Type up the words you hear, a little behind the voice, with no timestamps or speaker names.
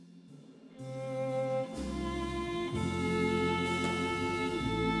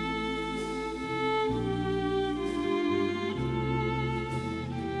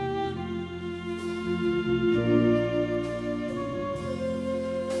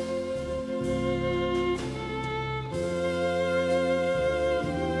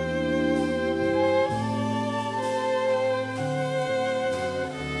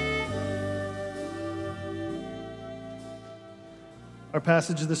Our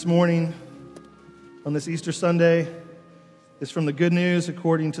passage this morning on this Easter Sunday is from the Good News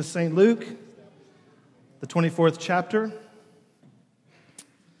according to St. Luke, the 24th chapter. Let's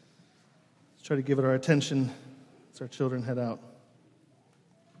try to give it our attention as our children head out.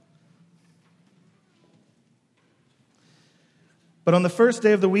 But on the first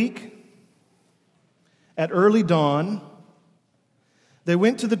day of the week, at early dawn, they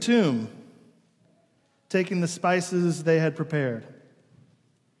went to the tomb, taking the spices they had prepared.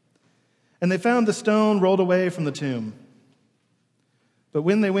 And they found the stone rolled away from the tomb. But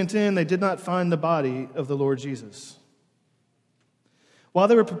when they went in, they did not find the body of the Lord Jesus. While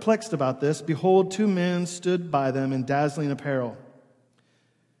they were perplexed about this, behold, two men stood by them in dazzling apparel.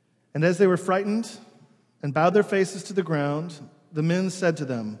 And as they were frightened and bowed their faces to the ground, the men said to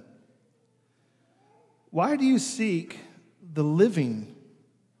them, "Why do you seek the living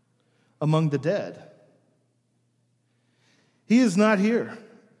among the dead? He is not here,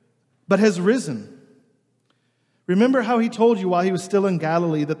 but has risen. Remember how he told you while he was still in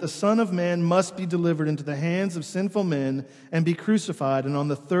Galilee that the Son of Man must be delivered into the hands of sinful men and be crucified, and on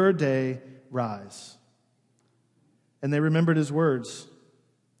the third day rise." And they remembered his words.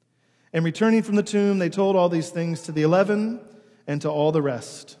 And returning from the tomb, they told all these things to the 11 and to all the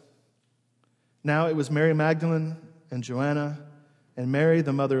rest. Now it was Mary Magdalene and Joanna and Mary,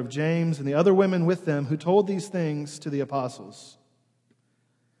 the mother of James, and the other women with them who told these things to the apostles.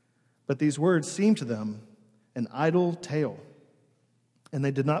 But these words seemed to them an idle tale, and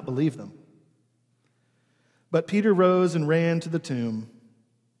they did not believe them. But Peter rose and ran to the tomb,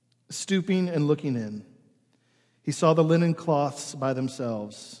 stooping and looking in. He saw the linen cloths by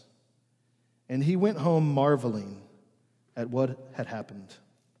themselves, and he went home marveling at what had happened.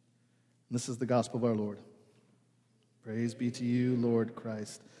 And this is the gospel of our Lord. Praise be to you, Lord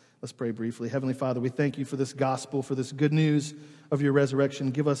Christ. Let's pray briefly. Heavenly Father, we thank you for this gospel, for this good news of your resurrection.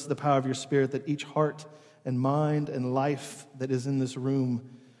 Give us the power of your Spirit that each heart and mind and life that is in this room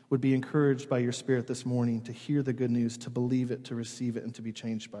would be encouraged by your Spirit this morning to hear the good news, to believe it, to receive it, and to be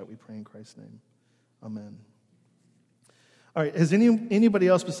changed by it. We pray in Christ's name. Amen. All right, has anybody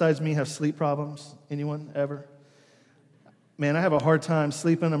else besides me have sleep problems? Anyone ever? Man, I have a hard time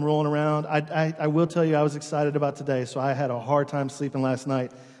sleeping. I'm rolling around. I will tell you I was excited about today, so I had a hard time sleeping last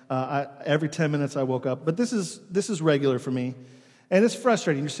night. Every 10 minutes I woke up. But this is regular for me. And it's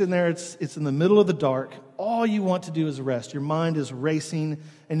frustrating. You're sitting there, it's in the middle of the dark. All you want to do is rest. Your mind is racing,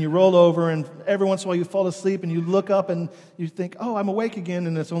 and you roll over, and every once in a while you fall asleep, and you look up, and you think, oh, I'm awake again,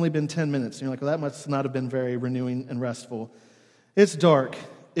 and it's only been 10 minutes. And you're like, well, that must not have been very renewing and restful. It's dark.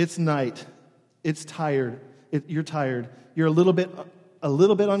 It's night. It's tired. You're tired. You're a little bit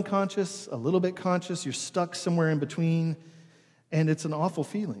unconscious, a little bit conscious. You're stuck somewhere in between, and it's an awful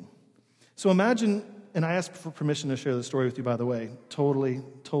feeling. So imagine, and I asked for permission to share this story with you, by the way.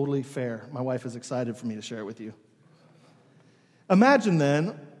 Totally fair. My wife is excited for me to share it with you. Imagine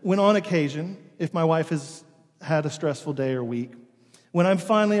then, when on occasion, if my wife has had a stressful day or week, when I'm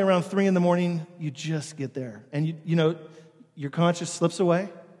finally around 3 a.m, you just get there. And you know, your conscience slips away,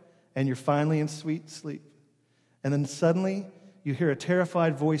 and you're finally in sweet sleep. And then suddenly, you hear a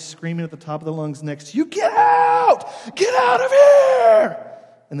terrified voice screaming at the top of the lungs next to you, "Get out! Get out of here!"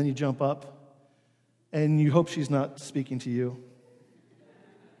 And then you jump up, and you hope she's not speaking to you.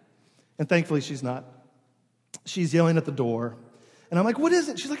 And thankfully, she's not. She's yelling at the door. And I'm like, "What is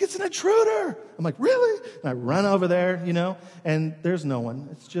it?" She's like, "It's an intruder." I'm like, "Really?" And I run over there, and there's no one.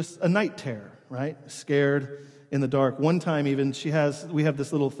 It's just a night terror, right? Scared in the dark. One time even, we have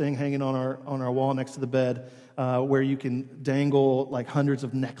this little thing hanging on our wall next to the bed where you can dangle like hundreds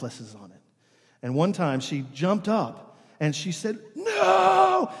of necklaces on it. And one time she jumped up and she said,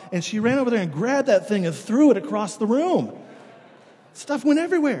 "No!" And she ran over there and grabbed that thing and threw it across the room. Stuff went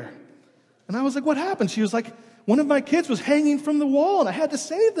everywhere. And I was like, "What happened?" She was like, "One of my kids was hanging from the wall and I had to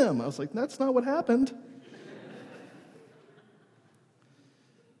save them." I was like, "That's not what happened."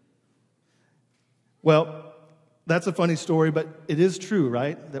 Well, that's a funny story, but it is true,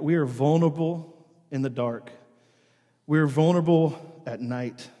 right? That we are vulnerable in the dark. We're vulnerable at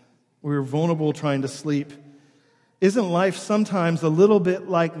night. We're vulnerable trying to sleep. Isn't life sometimes a little bit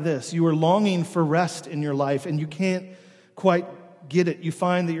like this? You are longing for rest in your life, and you can't quite get it. You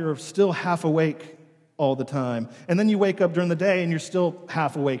find that you're still half awake all the time. And then you wake up during the day, and you're still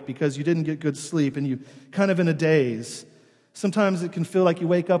half awake because you didn't get good sleep, and you're kind of in a daze. Sometimes it can feel like you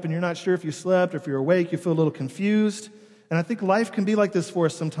wake up and you're not sure if you slept or if you're awake. You feel a little confused. And I think life can be like this for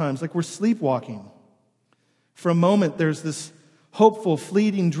us sometimes, like we're sleepwalking. For a moment, there's this hopeful,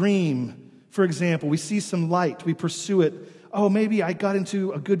 fleeting dream. For example, we see some light, we pursue it. Oh, maybe I got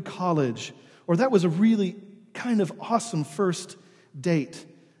into a good college, or that was a really kind of awesome first date.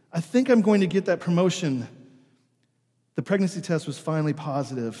 I think I'm going to get that promotion. The pregnancy test was finally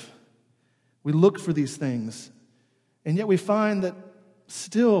positive. We look for these things, and yet we find that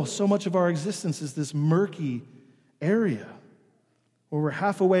still so much of our existence is this murky area where we're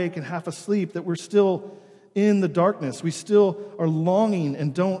half awake and half asleep, that we're still in the darkness. We still are longing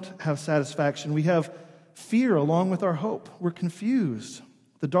and don't have satisfaction. We have fear along with our hope. We're confused.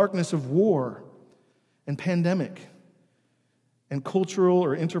 The darkness of war and pandemic and cultural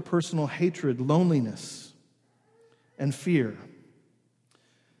or interpersonal hatred, loneliness, and fear.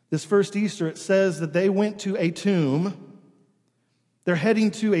 This first Easter, it says that they went to a tomb. They're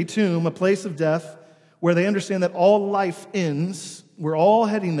heading to a tomb, a place of death, where they understand that all life ends. We're all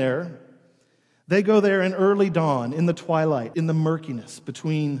heading there. They go there in early dawn, in the twilight, in the murkiness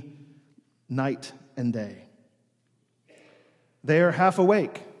between night and day. They are half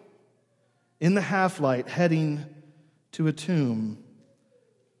awake, in the half-light, heading to a tomb.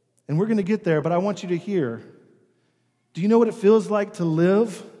 And we're going to get there, but I want you to hear, do you know what it feels like to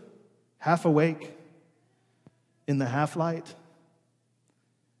live half awake in the half-light?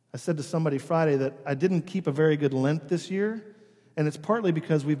 I said to somebody Friday that I didn't keep a very good Lent this year, and it's partly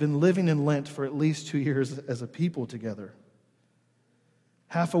because we've been living in Lent for at least 2 years as a people together.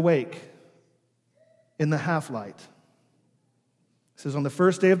 Half awake in the half-light. It says, on the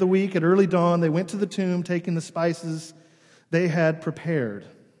first day of the week at early dawn, they went to the tomb, taking the spices they had prepared.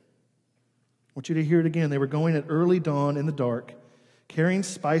 I want you to hear it again. They were going at early dawn in the dark, carrying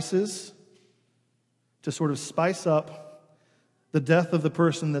spices to sort of spice up the death of the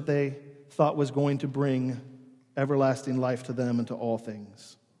person that they thought was going to bring everlasting life to them and to all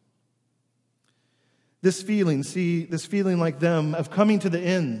things. This feeling like them of coming to the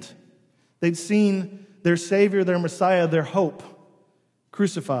end. They'd seen their Savior, their Messiah, their hope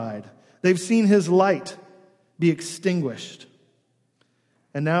crucified. They've seen his light be extinguished.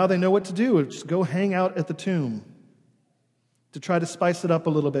 And now they know what to do. Just go hang out at the tomb to try to spice it up a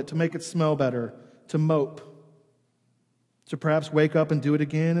little bit, to make it smell better, to mope, to perhaps wake up and do it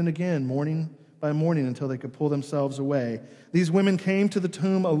again and again, morning by morning, until they could pull themselves away. These women came to the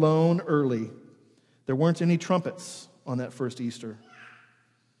tomb alone early. There weren't any trumpets on that first Easter.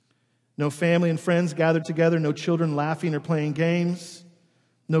 No family and friends gathered together, no children laughing or playing games,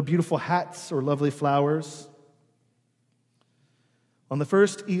 no beautiful hats or lovely flowers. On the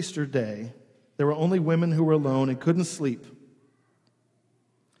first Easter day, there were only women who were alone and couldn't sleep.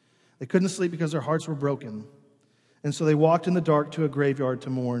 They couldn't sleep because their hearts were broken. And so they walked in the dark to a graveyard to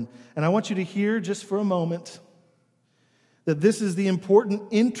mourn. And I want you to hear just for a moment that this is the important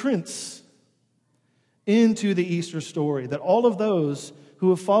entrance into the Easter story. That all of those who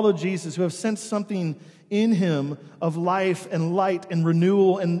have followed Jesus, who have sensed something in him of life and light and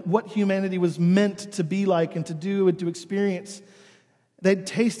renewal and what humanity was meant to be like and to do and to experience, they'd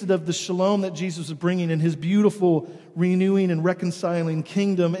tasted of the shalom that Jesus was bringing in his beautiful renewing and reconciling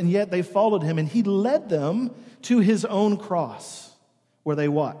kingdom, and yet they followed him, and he led them to his own cross, where they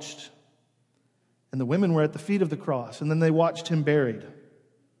watched. And the women were at the feet of the cross, and then they watched him buried.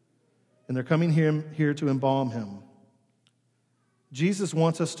 And they're coming here to embalm him. Jesus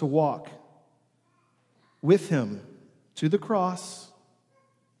wants us to walk with him to the cross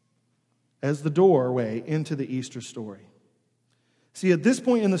as the doorway into the Easter story. See, at this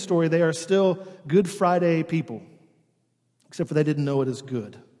point in the story, they are still Good Friday people, except for they didn't know it as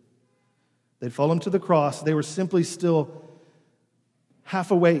good. They'd fallen to the cross. They were simply still half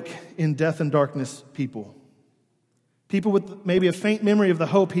awake in death and darkness people. People with maybe a faint memory of the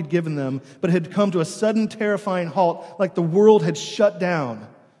hope he'd given them, but had come to a sudden terrifying halt, like the world had shut down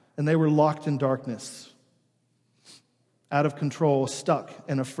and they were locked in darkness, out of control, stuck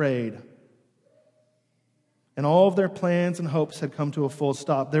and afraid. And all of their plans and hopes had come to a full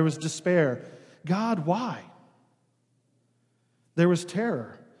stop. There was despair. God, why? There was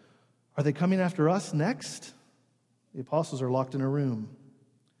terror. Are they coming after us next? The apostles are locked in a room.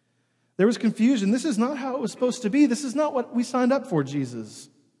 There was confusion. This is not how it was supposed to be. This is not what we signed up for, Jesus.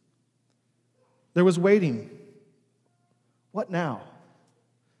 There was waiting. What now?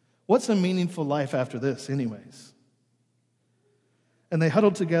 What's a meaningful life after this, anyways? And they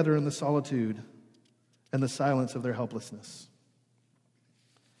huddled together in the solitude and the silence of their helplessness.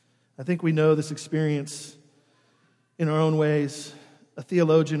 I think we know this experience in our own ways. A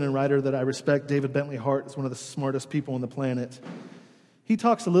theologian and writer that I respect, David Bentley Hart, is one of the smartest people on the planet. He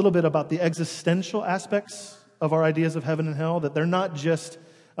talks a little bit about the existential aspects of our ideas of heaven and hell, that they're not just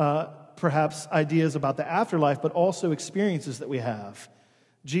perhaps ideas about the afterlife, but also experiences that we have.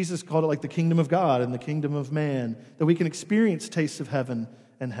 Jesus called it like the kingdom of God and the kingdom of man, that we can experience tastes of heaven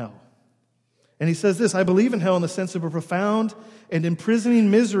and hell. And he says this, I believe in hell in the sense of a profound and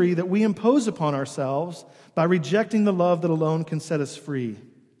imprisoning misery that we impose upon ourselves by rejecting the love that alone can set us free.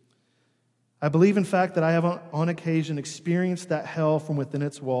 I believe, in fact, that I have on occasion experienced that hell from within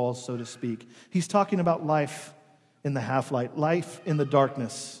its walls, so to speak. He's talking about life in the half-light, life in the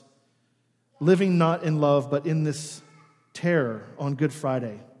darkness, living not in love, but in this terror on Good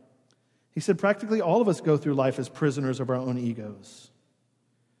Friday. He said practically all of us go through life as prisoners of our own egos.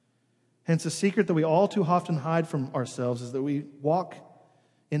 Hence, a secret that we all too often hide from ourselves is that we walk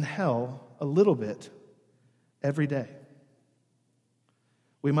in hell a little bit every day.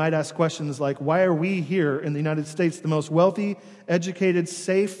 We might ask questions like, why are we here in the United States, the most wealthy, educated,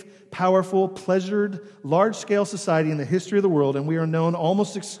 safe, powerful, pleasured, large-scale society in the history of the world, and we are known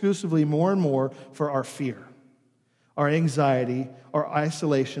almost exclusively more and more for our fear, our anxiety, our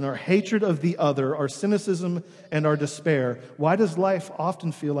isolation, our hatred of the other, our cynicism, and our despair? Why does life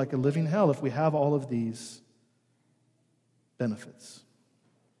often feel like a living hell if we have all of these benefits?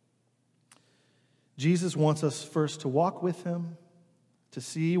 Jesus wants us first to walk with him, to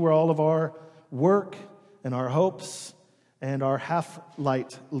see where all of our work and our hopes and our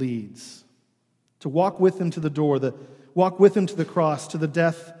half-light leads. To walk with him to the door, walk with him to the cross, to the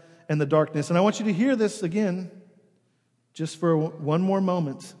death and the darkness. And I want you to hear this again, just for one more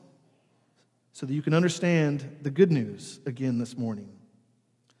moment, so that you can understand the good news again this morning.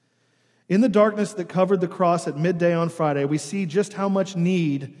 In the darkness that covered the cross at midday on Friday, we see just how much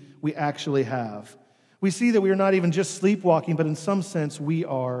need we actually have. We see that we are not even just sleepwalking, but in some sense, we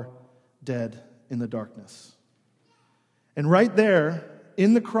are dead in the darkness. And right there,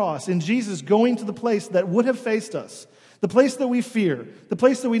 in the cross, in Jesus going to the place that would have faced us, the place that we fear, the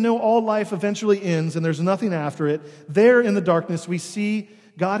place that we know all life eventually ends and there's nothing after it, there in the darkness, we see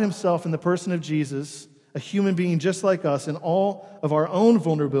God himself in the person of Jesus, a human being just like us, in all of our own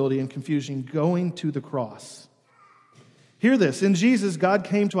vulnerability and confusion, going to the cross. Hear this. In Jesus, God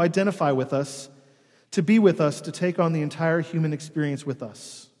came to identify with us, to be with us, to take on the entire human experience with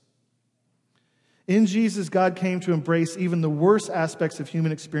us. In Jesus, God came to embrace even the worst aspects of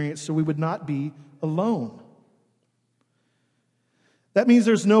human experience so we would not be alone. That means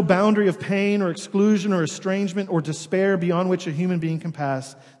there's no boundary of pain or exclusion or estrangement or despair beyond which a human being can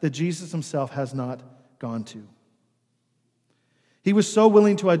pass that Jesus himself has not gone to. He was so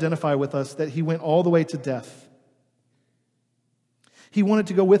willing to identify with us that he went all the way to death. He wanted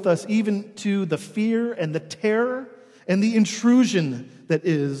to go with us even to the fear and the terror and the intrusion that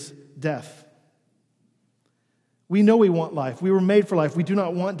is death. We know we want life. We were made for life. We do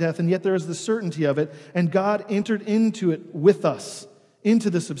not want death, and yet there is the certainty of it. And God entered into it with us, into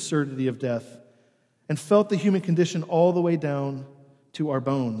this absurdity of death, and felt the human condition all the way down to our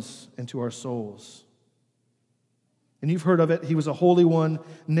bones and to our souls. And you've heard of it. He was a holy one,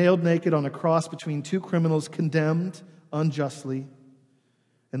 nailed naked on a cross between two criminals, condemned unjustly.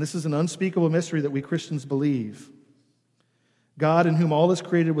 And this is an unspeakable mystery that we Christians believe. God, in whom all is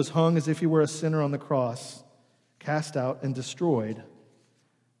created, was hung as if he were a sinner on the cross, cast out and destroyed.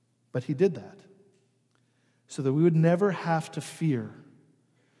 But he did that so that we would never have to fear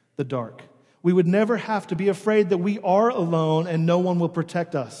the dark. We would never have to be afraid that we are alone and no one will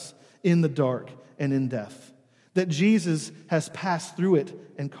protect us in the dark and in death. That Jesus has passed through it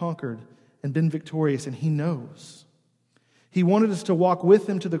and conquered and been victorious, and he knows. He wanted us to walk with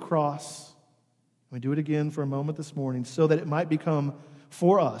him to the cross. We do it again for a moment this morning so that it might become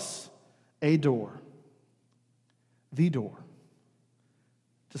for us a door, the door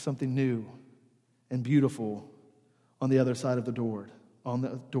to something new and beautiful on the other side of the door,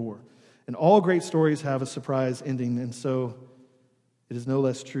 And all great stories have a surprise ending, and so it is no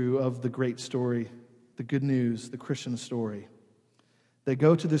less true of the great story, the good news, the Christian story. They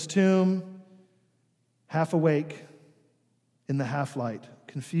go to this tomb, half awake, in the half-light,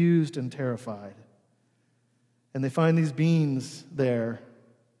 confused and terrified. And they find these beings there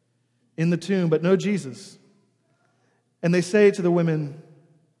in the tomb, but no Jesus. And they say to the women,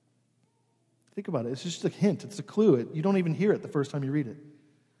 think about it, it's just a hint, it's a clue. You don't even hear it the first time you read it.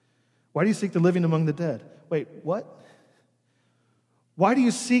 Why do you seek the living among the dead? Wait, what? Why do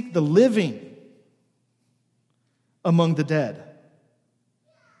you seek the living among the dead?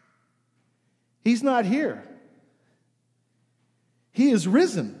 He's not here. He is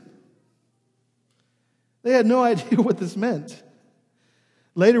risen. They had no idea what this meant.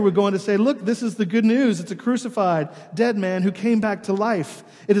 Later we're going to say, look, this is the good news. It's a crucified, dead man who came back to life.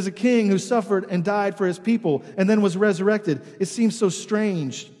 It is a king who suffered and died for his people and then was resurrected. It seems so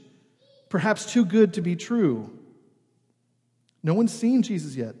strange, perhaps too good to be true. No one's seen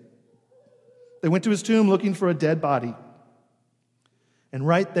Jesus yet. They went to his tomb looking for a dead body. And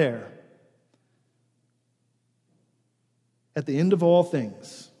right there, at the end of all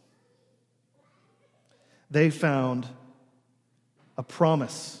things, they found a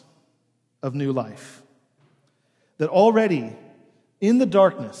promise of new life. That already in the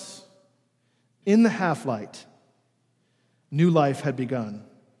darkness, in the half-light, new life had begun.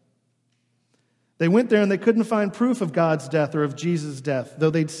 They went there and they couldn't find proof of God's death or of Jesus' death, though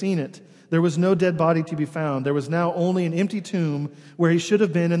they'd seen it. There was no dead body to be found. There was now only an empty tomb where he should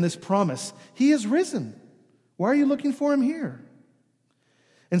have been, and this promise: he is risen. Why are you looking for him here?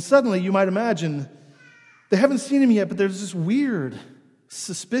 And suddenly, you might imagine, they haven't seen him yet, but there's this weird,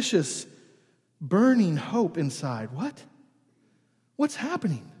 suspicious, burning hope inside. What? What's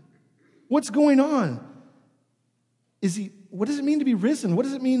happening? What's going on? What does it mean to be risen? What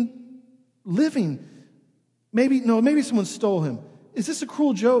does it mean living? Maybe someone stole him. Is this a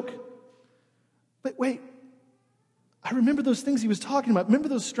cruel joke? But wait, I remember those things he was talking about. Remember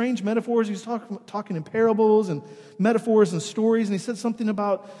those strange metaphors? He was talking in parables and metaphors and stories, and he said something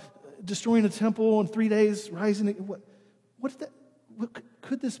about destroying a temple in 3 days, rising. What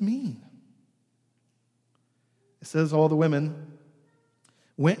could this mean? It says all the women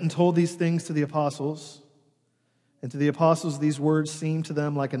went and told these things to the apostles. And to the apostles, these words seemed to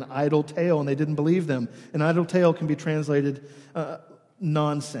them like an idle tale, and they didn't believe them. An idle tale can be translated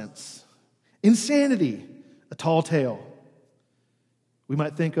nonsense. Insanity, a tall tale. We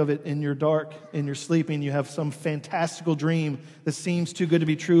might think of it in your sleeping, you have some fantastical dream that seems too good to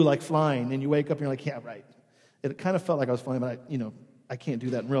be true, like flying, and you wake up and you're like, yeah, right. It kind of felt like I was flying, but I can't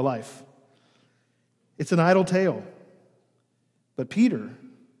do that in real life. It's an idle tale. But Peter,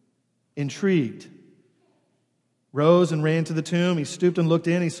 intrigued, rose and ran to the tomb. He stooped and looked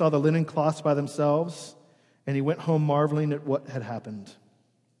in. He saw the linen cloths by themselves, and he went home marveling at what had happened.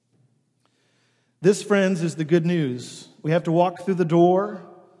 This, friends, is the good news. We have to walk through the door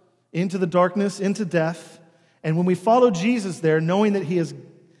into the darkness, into death. And when we follow Jesus there, knowing that he is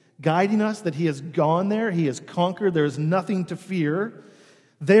guiding us, that he has gone there, he has conquered, there is nothing to fear,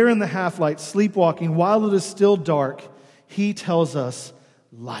 there in the half-light, sleepwalking, while it is still dark, he tells us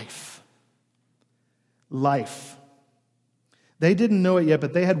life. Life. They didn't know it yet,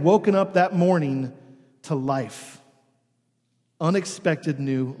 but they had woken up that morning to life. Unexpected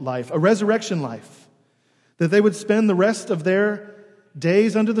new life, a resurrection life, that they would spend the rest of their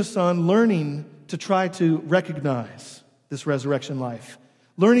days under the sun learning to try to recognize this resurrection life,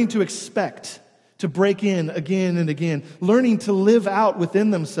 learning to expect, to break in again and again, learning to live out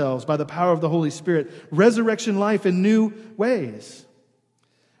within themselves by the power of the Holy Spirit, resurrection life in new ways.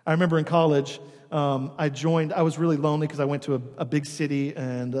 I remember in college, I was really lonely because I went to a big city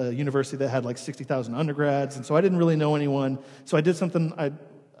and a university that had like 60,000 undergrads, and so I didn't really know anyone. So I did something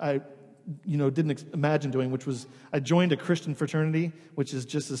I didn't imagine doing, which was I joined a Christian fraternity, which is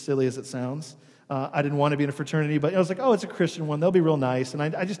just as silly as it sounds. I didn't want to be in a fraternity, but I was like, oh, it's a Christian one. They'll be real nice, and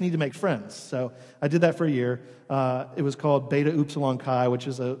I just need to make friends. So I did that for a year. It was called Beta Upsilon Chi, which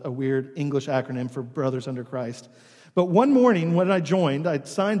is a weird English acronym for Brothers Under Christ. But one morning when I joined, I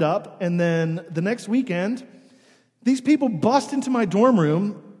signed up, and then the next weekend, these people bust into my dorm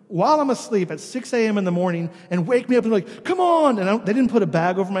room while I'm asleep at 6 a.m. in the morning and wake me up and like, come on! And they didn't put a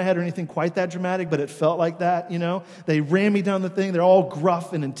bag over my head or anything quite that dramatic, but it felt like that, They ran me down the thing. They're all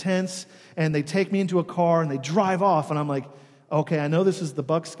gruff and intense, and they take me into a car, and they drive off, and I'm like, okay, I know this is the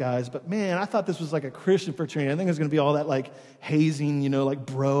Bucks guys, but man, I thought this was like a Christian fraternity. I think it was going to be all that like hazing, like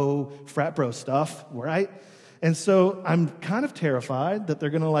frat bro stuff, right? And so I'm kind of terrified that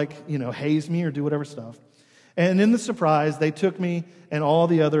they're going to haze me or do whatever stuff. And in the surprise, they took me and all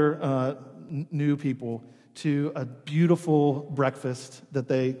the other new people to a beautiful breakfast that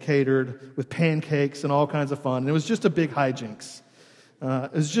they catered with pancakes and all kinds of fun. And it was just a big hijinks.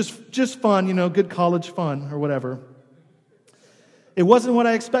 It was just fun, good college fun or whatever. It wasn't what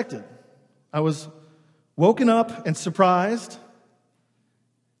I expected. I was woken up and surprised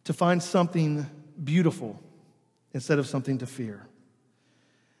to find something beautiful instead of something to fear.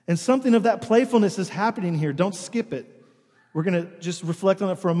 And something of that playfulness is happening here. Don't skip it. We're going to just reflect on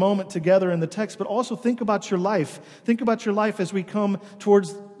it for a moment together in the text, but also think about your life. Think about your life as we come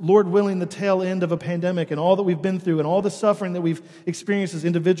towards, Lord willing, the tail end of a pandemic and all that we've been through and all the suffering that we've experienced as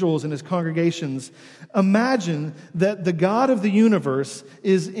individuals and as congregations. Imagine that the God of the universe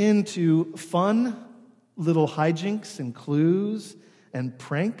is into fun little hijinks and clues and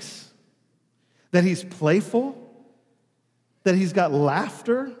pranks, that he's playful, that he's got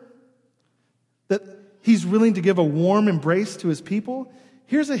laughter, that he's willing to give a warm embrace to his people.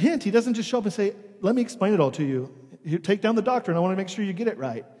 Here's a hint. He doesn't just show up and say, let me explain it all to you. Here, take down the doctrine. I want to make sure you get it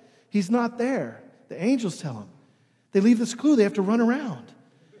right. He's not there. The angels tell him. They leave this clue. They have to run around.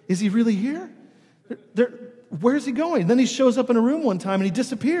 Is he really here? where's he going? Then he shows up in a room one time and he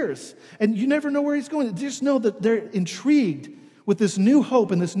disappears. And you never know where he's going. Just know that they're intrigued with this new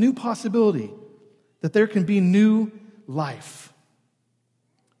hope and this new possibility that there can be new life.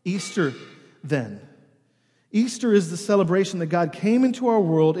 Easter, then. Easter is the celebration that God came into our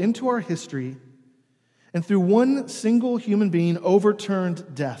world, into our history, and through one single human being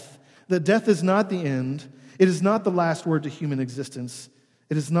overturned death. That death is not the end. It is not the last word to human existence.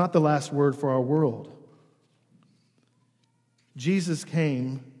 It is not the last word for our world. Jesus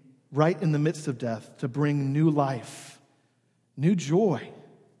came right in the midst of death to bring new life, new joy,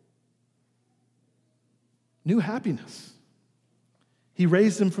 new happiness. He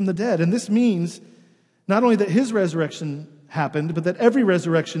raised him from the dead. And this means not only that his resurrection happened, but that every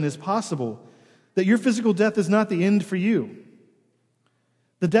resurrection is possible. That your physical death is not the end for you.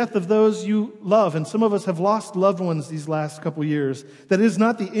 The death of those you love, and some of us have lost loved ones these last couple years, that is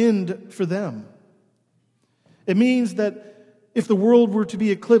not the end for them. It means that if the world were to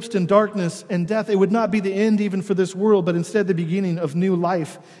be eclipsed in darkness and death, it would not be the end even for this world, but instead the beginning of new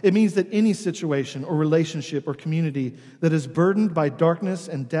life. It means that any situation or relationship or community that is burdened by darkness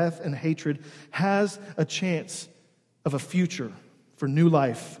and death and hatred has a chance of a future for new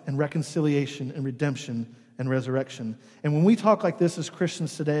life and reconciliation and redemption and resurrection. And when we talk like this as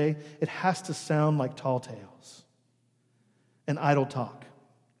Christians today, it has to sound like tall tales and idle talk.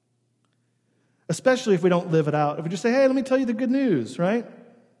 Especially if we don't live it out. If we just say, hey, let me tell you the good news, right?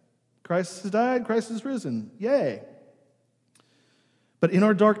 Christ has died, Christ has risen. Yay. But in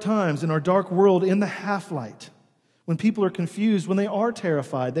our dark times, in our dark world, in the half-light, when people are confused, when they are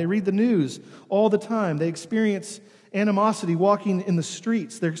terrified, they read the news all the time, they experience animosity walking in the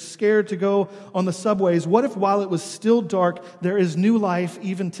streets, they're scared to go on the subways. What if while it was still dark, there is new life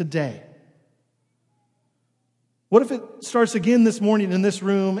even today? What if it starts again this morning in this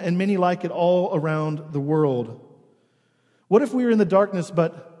room and many like it all around the world? What if we are in the darkness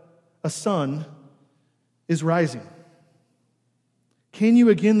but a sun is rising? Can you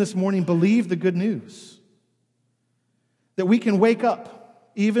again this morning believe the good news? That we can wake up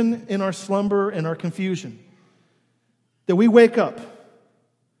even in our slumber and our confusion. That we wake up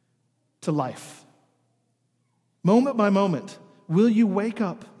to life. Moment by moment, will you wake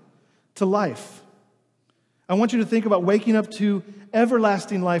up to life? I want you to think about waking up to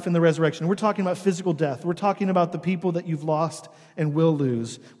everlasting life in the resurrection. We're talking about physical death. We're talking about the people that you've lost and will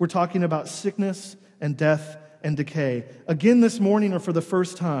lose. We're talking about sickness and death and decay. Again this morning or for the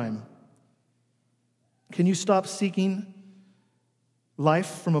first time, can you stop seeking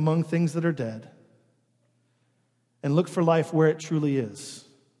life from among things that are dead and look for life where it truly is,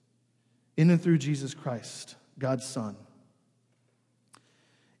 in and through Jesus Christ, God's Son?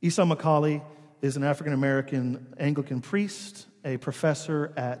 Esau McCaulley is an African-American Anglican priest, a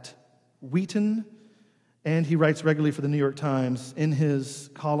professor at Wheaton, and he writes regularly for the New York Times. In his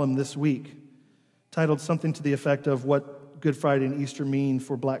column this week, titled something to the effect of What Good Friday and Easter Mean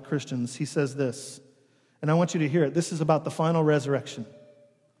for Black Christians, he says this, and I want you to hear it. This is about the final resurrection.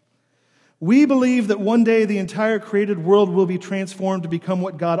 We believe that one day the entire created world will be transformed to become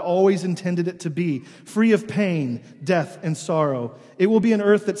what God always intended it to be, free of pain, death, and sorrow. It will be an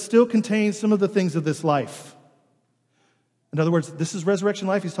earth that still contains some of the things of this life. In other words, this is resurrection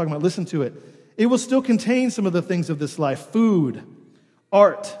life he's talking about. Listen to it. It will still contain some of the things of this life: food,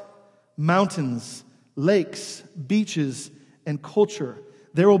 art, mountains, lakes, beaches, and culture.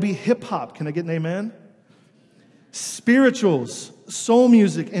 There will be hip-hop. Can I get an amen? Spirituals, soul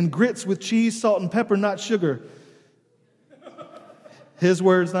music, and grits with cheese, salt, and pepper, not sugar. His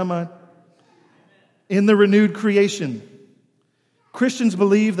words, not mine. In the renewed creation, Christians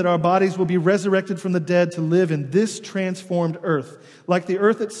believe that our bodies will be resurrected from the dead to live in this transformed earth. Like the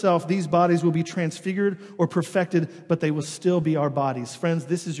earth itself, these bodies will be transfigured or perfected, but they will still be our bodies. Friends,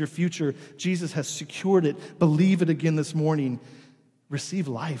 this is your future. Jesus has secured it. Believe it again this morning. Receive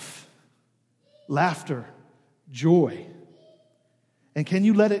life, laughter, joy. And can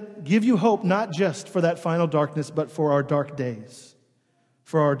you let it give you hope, not just for that final darkness, but for our dark days,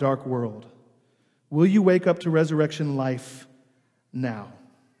 for our dark world? Will you wake up to resurrection life now?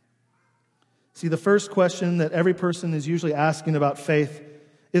 See, the first question that every person is usually asking about faith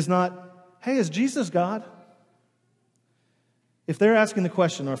is not, hey, is Jesus God? If they're asking the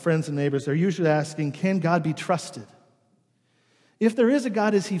question, our friends and neighbors, they're usually asking, can God be trusted? If there is a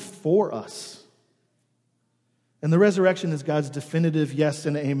God, is he for us? And the resurrection is God's definitive yes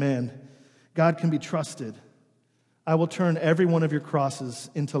and amen. God can be trusted. I will turn every one of your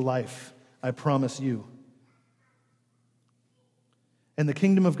crosses into life, I promise you. And the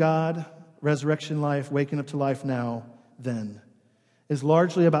kingdom of God, resurrection life, waking up to life now, then, is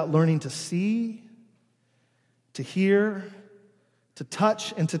largely about learning to see to hear, to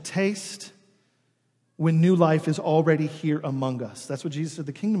touch, and to taste when new life is already here among us. That's what Jesus said,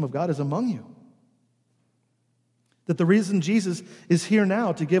 the kingdom of God is among you. That the reason Jesus is here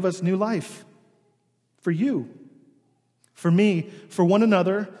now to give us new life for you, for me, for one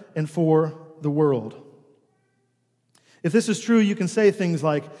another, and for the world. If this is true, you can say things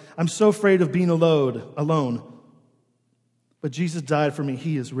like, I'm so afraid of being alone. But Jesus died for me.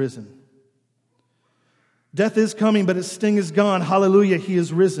 He is risen. Death is coming, but its sting is gone. Hallelujah, He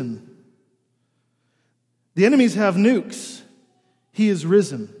is risen. The enemies have nukes. He is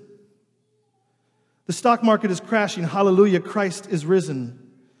risen. The stock market is crashing. Hallelujah, Christ is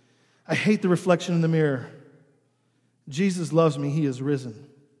risen. I hate the reflection in the mirror. Jesus loves me. He is risen.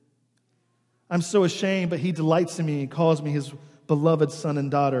 I'm so ashamed, but He delights in me and calls me His beloved son and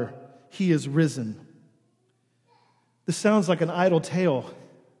daughter. He is risen. This sounds like an idle tale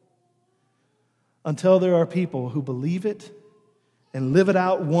until there are people who believe it and live it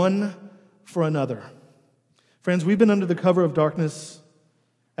out one for another. Friends, we've been under the cover of darkness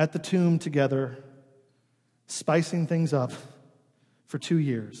at the tomb together, spicing things up for 2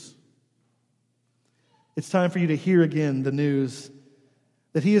 years. It's time for you to hear again the news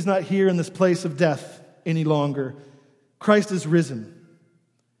that He is not here in this place of death any longer. Christ is risen.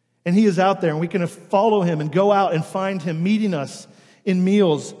 And He is out there, and we can follow Him and go out and find Him meeting us in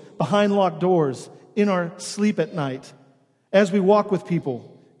meals, behind locked doors, in our sleep at night, as we walk with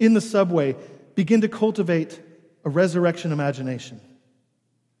people, in the subway, begin to cultivate a resurrection imagination.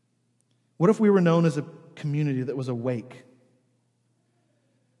 What if we were known as a community that was awake?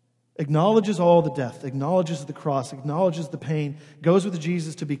 Acknowledges all the death, acknowledges the cross, acknowledges the pain, goes with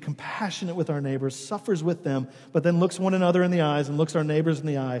Jesus to be compassionate with our neighbors, suffers with them, but then looks one another in the eyes and looks our neighbors in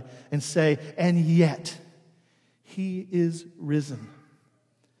the eye and say, and yet, He is risen.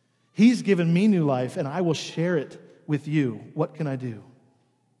 He's given me new life, and I will share it with you. What can I do?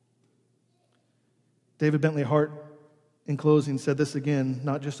 David Bentley Hart, in closing, said this again,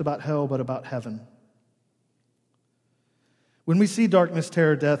 not just about hell, but about heaven. When we see darkness,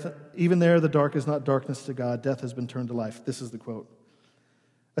 terror, death, even there the dark is not darkness to God. Death has been turned to life. This is the quote.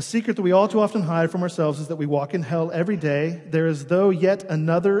 A secret that we all too often hide from ourselves is that we walk in hell every day. There is, though, yet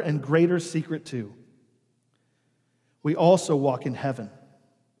another and greater secret too. We also walk in heaven.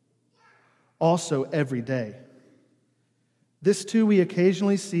 Also every day. This too we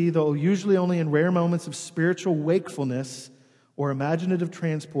occasionally see, though usually only in rare moments of spiritual wakefulness or imaginative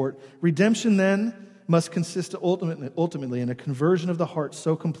transport. Redemption then must consist ultimately in a conversion of the heart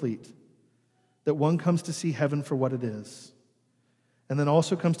so complete that one comes to see heaven for what it is, and then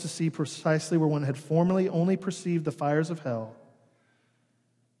also comes to see precisely where one had formerly only perceived the fires of hell,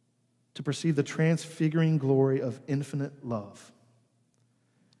 to perceive the transfiguring glory of infinite love.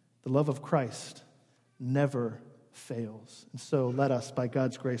 The love of Christ never fails. And so let us, by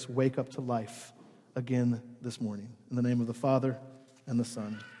God's grace, wake up to life again this morning. In the name of the Father, and the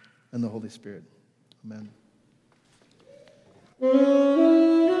Son, and the Holy Spirit. Amen.